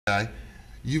Okay?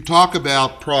 You talk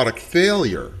about product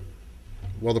failure.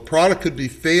 Well, the product could be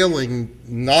failing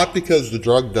not because the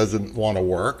drug doesn't want to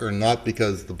work or not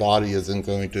because the body isn't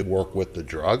going to work with the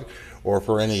drug or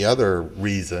for any other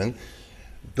reason.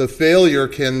 The failure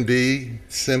can be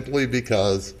simply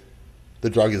because the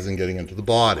drug isn't getting into the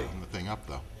body. The thing up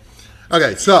though.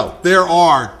 Okay, so there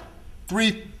are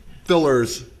 3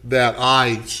 fillers that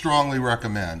I strongly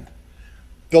recommend.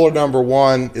 Filler number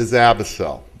 1 is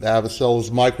Avicel. Avicel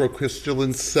is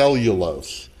microcrystalline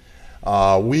cellulose.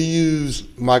 We use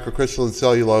microcrystalline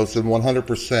cellulose in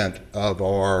 100% of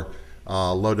our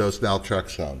low-dose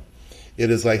naltrexone.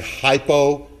 It is a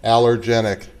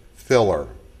hypoallergenic filler.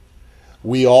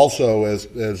 We also,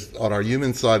 as on our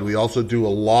human side, we also do a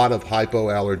lot of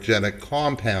hypoallergenic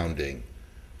compounding.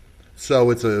 So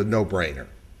it's a no-brainer.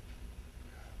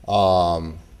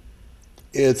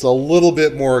 It's a little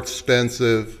bit more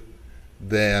expensive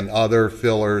than other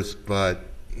fillers, but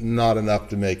not enough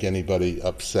to make anybody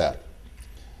upset.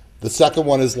 The second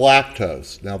one is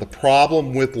lactose. Now the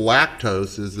problem with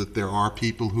lactose is that there are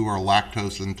people who are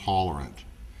lactose intolerant.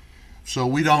 So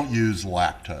we don't use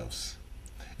lactose.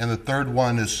 And the third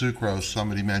one is sucrose.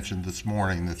 Somebody mentioned this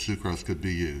morning that sucrose could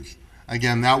be used.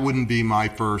 Again, that wouldn't be my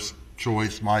first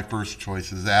choice. My first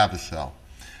choice is Avicel.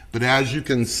 But as you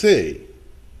can see,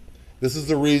 this is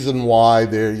the reason why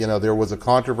there was a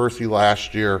controversy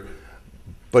last year,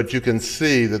 but you can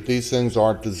see that these things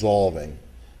aren't dissolving.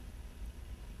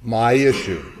 My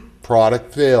issue,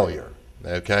 product failure.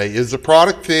 Okay, is the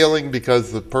product failing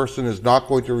because the person is not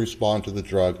going to respond to the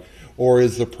drug, or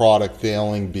is the product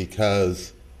failing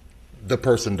because the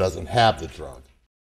person doesn't have the drug?